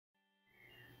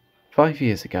5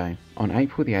 years ago, on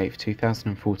April the 8th,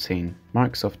 2014,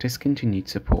 Microsoft discontinued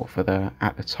support for the,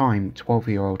 at the time,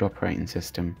 12-year-old operating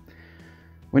system.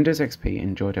 Windows XP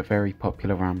enjoyed a very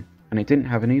popular run, and it didn't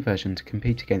have a new version to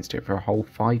compete against it for a whole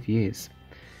 5 years.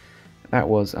 That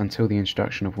was until the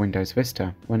introduction of Windows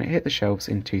Vista, when it hit the shelves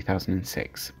in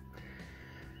 2006.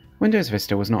 Windows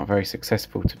Vista was not very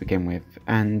successful to begin with,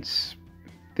 and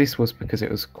this was because it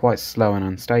was quite slow and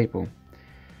unstable.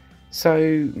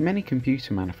 So many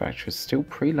computer manufacturers still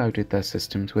preloaded their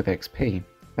systems with XP.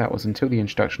 That was until the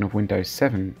introduction of Windows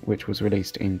 7, which was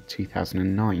released in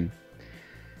 2009.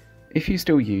 If you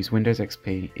still use Windows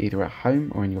XP either at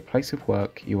home or in your place of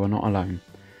work, you are not alone.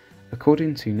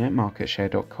 According to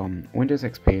netmarketshare.com, Windows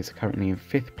XP is currently in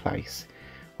 5th place,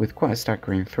 with quite a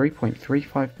staggering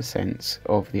 3.35%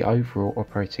 of the overall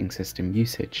operating system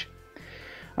usage.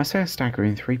 I say a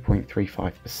staggering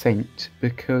 3.35%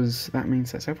 because that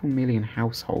means that several million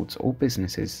households or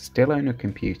businesses still own a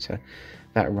computer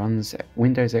that runs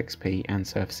Windows XP and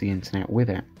surfs the internet with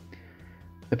it.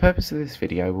 The purpose of this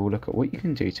video will look at what you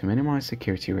can do to minimize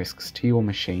security risks to your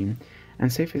machine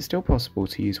and see if it's still possible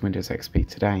to use Windows XP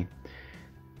today,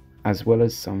 as well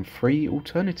as some free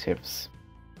alternatives.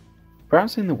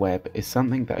 Browsing the web is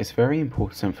something that is very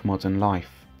important for modern life.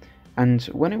 And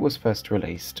when it was first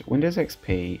released, Windows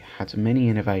XP had many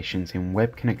innovations in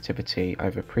web connectivity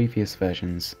over previous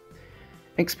versions.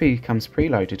 XP comes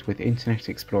preloaded with Internet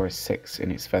Explorer 6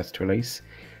 in its first release,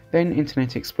 then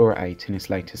Internet Explorer 8 in its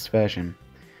latest version.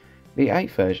 The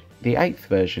eighth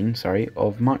version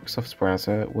of Microsoft's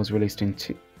browser was released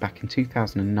back in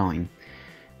 2009.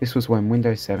 This was when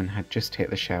Windows 7 had just hit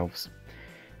the shelves,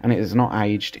 and it has not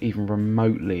aged even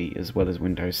remotely as well as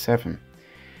Windows 7.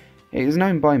 It is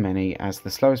known by many as the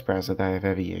slowest browser they have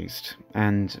ever used,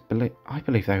 and I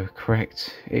believe they were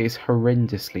correct. It is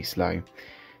horrendously slow.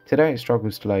 Today it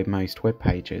struggles to load most web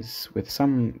pages, with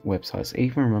some websites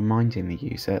even reminding the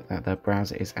user that their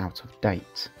browser is out of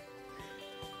date.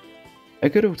 A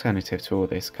good alternative to all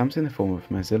this comes in the form of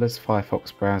Mozilla's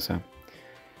Firefox browser.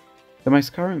 The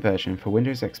most current version for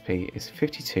Windows XP is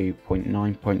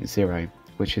 52.9.0,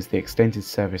 which is the extended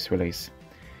service release.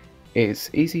 It's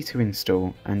easy to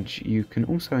install, and you can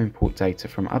also import data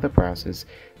from other browsers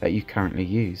that you currently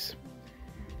use.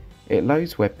 It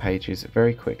loads web pages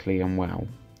very quickly and well,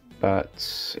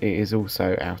 but it is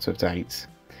also out of date,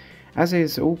 as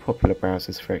is all popular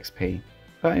browsers for XP,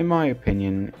 but in my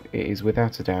opinion it is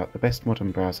without a doubt the best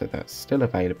modern browser that's still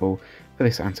available for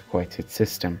this antiquated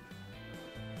system.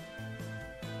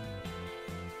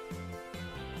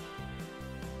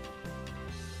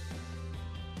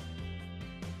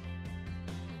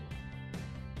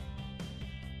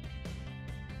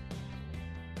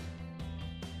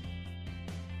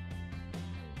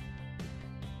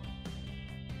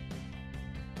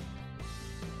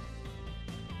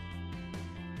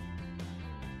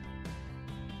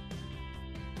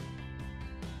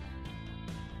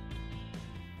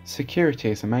 Security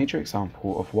is a major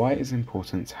example of why it is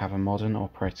important to have a modern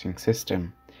operating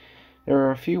system. There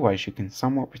are a few ways you can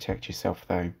somewhat protect yourself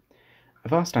though.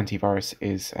 Avast Antivirus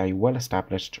is a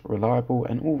well-established, reliable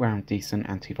and all-round decent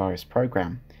antivirus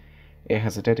program. It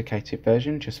has a dedicated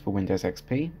version just for Windows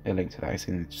XP, a link to that is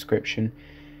in the description.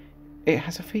 It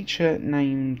has a feature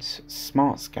named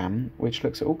Smart Scan, which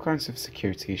looks at all kinds of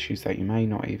security issues that you may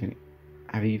not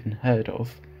have even heard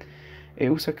of. It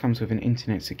also comes with an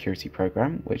internet security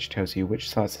program which tells you which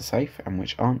sites are safe and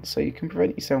which aren't, so you can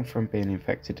prevent yourself from being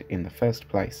infected in the first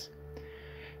place.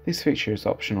 This feature is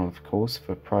optional of course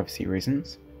for privacy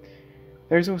reasons.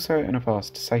 There is also an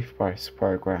Avast Safe Price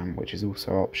program which is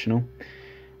also optional,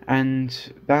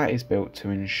 and that is built to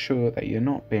ensure that you're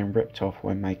not being ripped off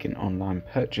when making online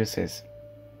purchases.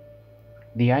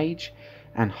 The age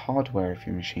and hardware of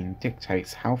your machine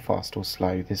dictates how fast or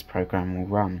slow this program will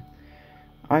run.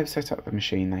 I have set up the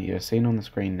machine that you are seeing on the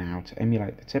screen now to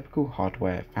emulate the typical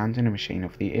hardware found in a machine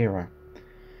of the era.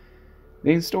 The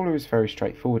installer is very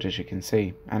straightforward as you can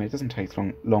see, and it doesn't take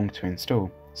long to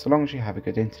install, so long as you have a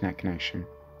good internet connection.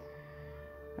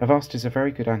 Avast is a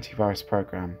very good antivirus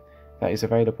program that is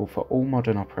available for all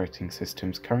modern operating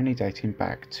systems currently dating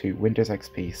back to Windows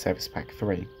XP Service Pack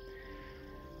 3.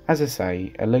 As I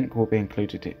say, a link will be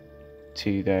included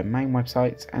to their main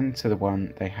website and to the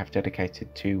one they have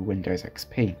dedicated to Windows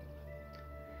XP.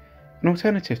 An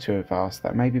alternative to Avast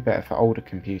that may be better for older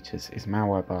computers is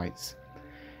Malwarebytes.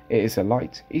 It is a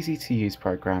light, easy to use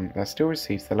program that still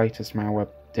receives the latest malware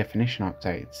definition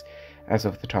updates as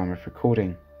of the time of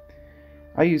recording.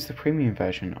 I use the premium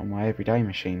version on my everyday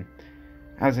machine,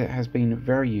 as it has been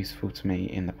very useful to me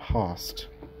in the past.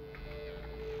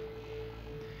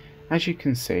 As you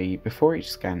can see, before each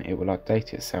scan it will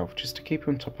update itself just to keep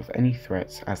on top of any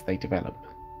threats as they develop.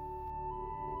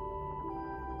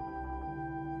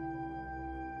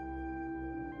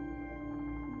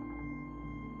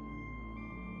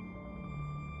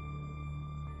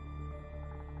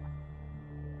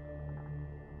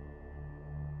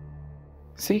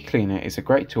 CCleaner is a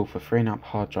great tool for freeing up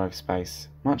hard drive space,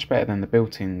 much better than the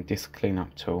built-in disk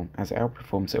cleanup tool as it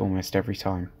outperforms it almost every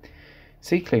time.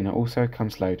 CCleaner also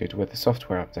comes loaded with a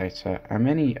software updater and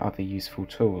many other useful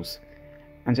tools,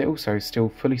 and it also still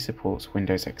fully supports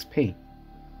Windows XP.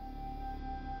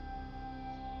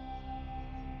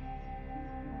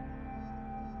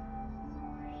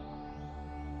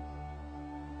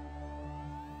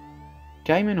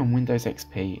 Gaming on Windows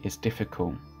XP is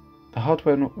difficult. The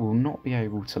hardware will not be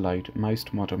able to load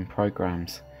most modern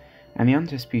programs, and the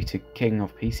undisputed king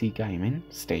of PC gaming,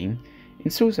 Steam,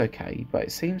 installs OK, but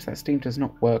it seems that Steam does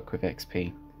not work with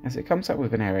XP, as it comes up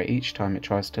with an error each time it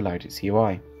tries to load its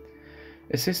UI.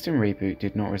 A system reboot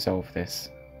did not resolve this.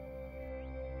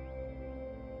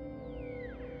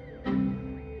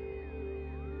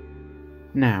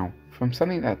 Now, from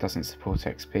something that doesn't support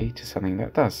XP to something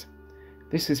that does.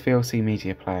 This is VLC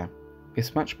Media Player.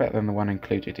 It's much better than the one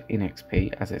included in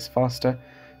XP as it's faster,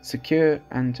 secure,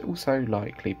 and also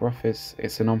like LibreOffice,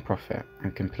 it's a non-profit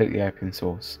and completely open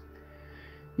source.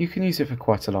 You can use it for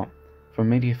quite a lot, from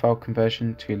media file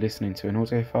conversion to listening to an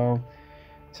audio file,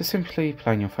 to simply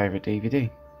playing your favourite DVD.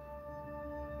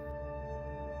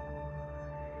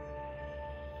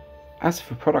 As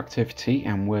for productivity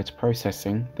and word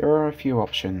processing, there are a few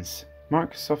options.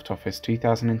 Microsoft Office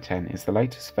 2010 is the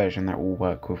latest version that will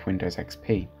work with Windows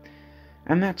XP,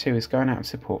 and that too is going out of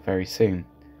support very soon.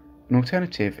 An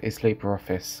alternative is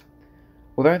LibreOffice.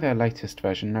 Although their latest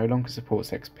version no longer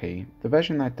supports XP, the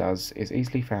version that does is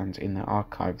easily found in their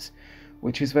archives,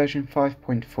 which is version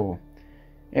 5.4.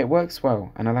 It works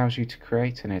well and allows you to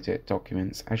create and edit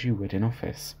documents as you would in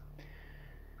Office.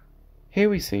 Here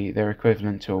we see their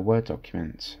equivalent to a Word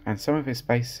document and some of its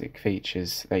basic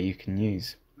features that you can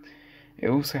use. It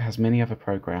also has many other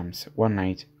programs.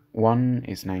 One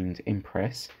is named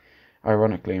Impress.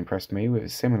 Ironically impressed me with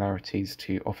its similarities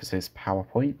to Office's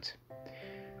PowerPoint.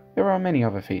 There are many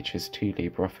other features to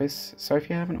LibreOffice, so if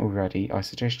you haven't already, I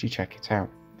suggest you check it out.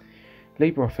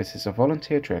 LibreOffice is a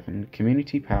volunteer-driven,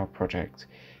 community-powered project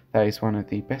that is one of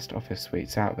the best Office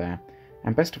suites out there,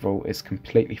 and best of all, it's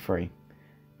completely free.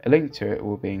 A link to it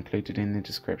will be included in the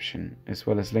description, as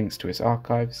well as links to its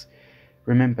archives.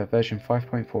 Remember, version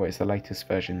 5.4 is the latest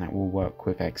version that will work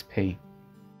with XP.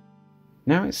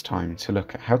 Now it's time to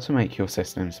look at how to make your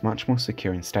systems much more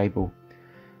secure and stable.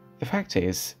 The fact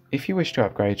is, if you wish to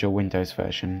upgrade your Windows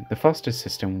version, the fastest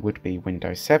system would be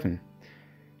Windows 7.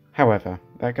 However,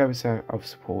 that goes out of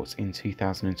support in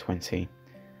 2020.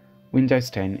 Windows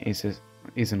 10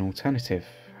 is an alternative.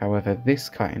 However, this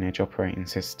cutting-edge operating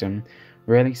system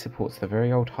rarely supports the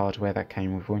very old hardware that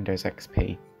came with Windows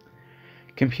XP.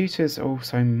 Computers are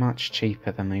also much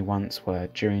cheaper than they once were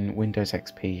during Windows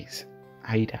XP's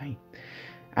heyday,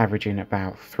 averaging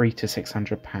about £300 to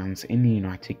 £600 in the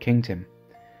United Kingdom.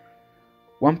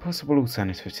 One possible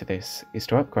alternative to this is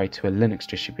to upgrade to a Linux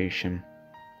distribution.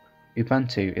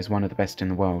 Ubuntu is one of the best in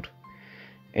the world.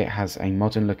 It has a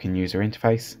modern looking user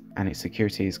interface and its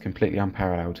security is completely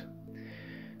unparalleled.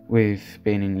 With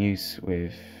being in use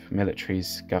with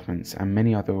militaries, governments and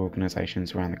many other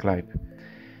organisations around the globe.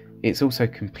 It's also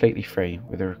completely free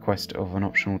with a request of an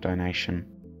optional donation.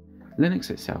 Linux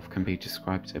itself can be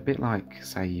described a bit like,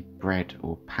 say, bread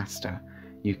or pasta.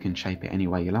 You can shape it any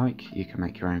way you like, you can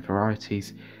make your own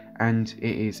varieties, and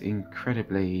it is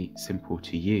incredibly simple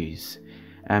to use.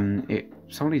 It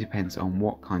solely depends on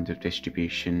what kind of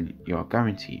distribution you're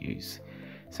going to use.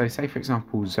 So say for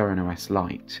example Zorin OS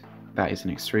Lite, that is an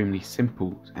extremely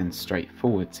simple and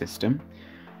straightforward system,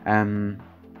 and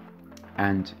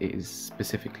it is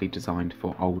specifically designed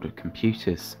for older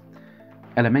computers.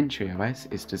 Elementary OS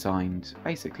is designed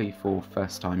basically for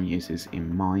first-time users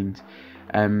in mind.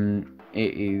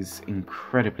 It is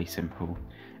incredibly simple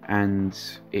and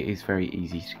it is very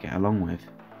easy to get along with.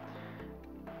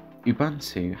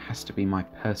 Ubuntu has to be my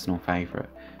personal favourite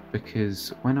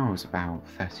because when I was about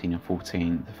 13 or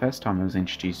 14, the first time I was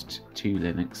introduced to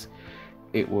Linux,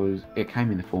 it came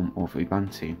in the form of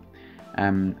Ubuntu.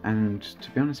 And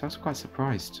to be honest, I was quite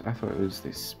surprised. I thought it was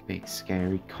this big,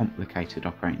 scary, complicated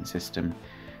operating system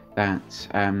that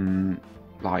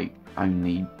like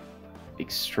only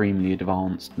extremely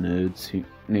advanced nerds who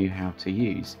knew how to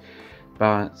use.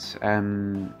 But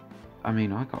I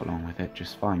mean, I got along with it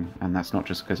just fine, and that's not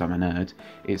just because I'm a nerd,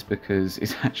 it's because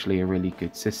it's actually a really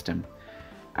good system.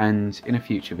 and in a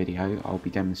future video I'll be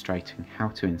demonstrating how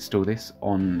to install this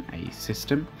on a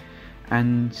system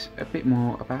and a bit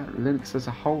more about Linux as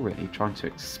a whole, really trying to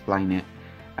explain it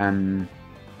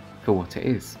for what it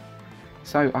is.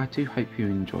 So I do hope you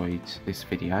enjoyed this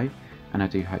video, and I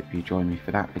do hope you join me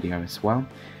for that video as well.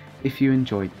 If you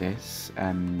enjoyed this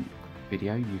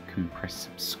video, you can press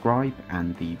subscribe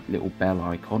and the little bell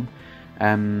icon,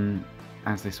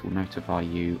 as this will notify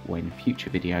you when future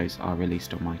videos are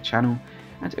released on my channel,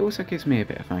 and it also gives me a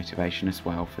bit of motivation as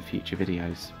well for future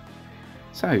videos.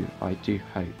 So I do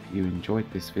hope you enjoyed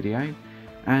this video,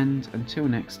 and until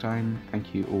next time,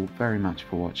 thank you all very much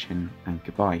for watching, and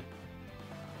goodbye.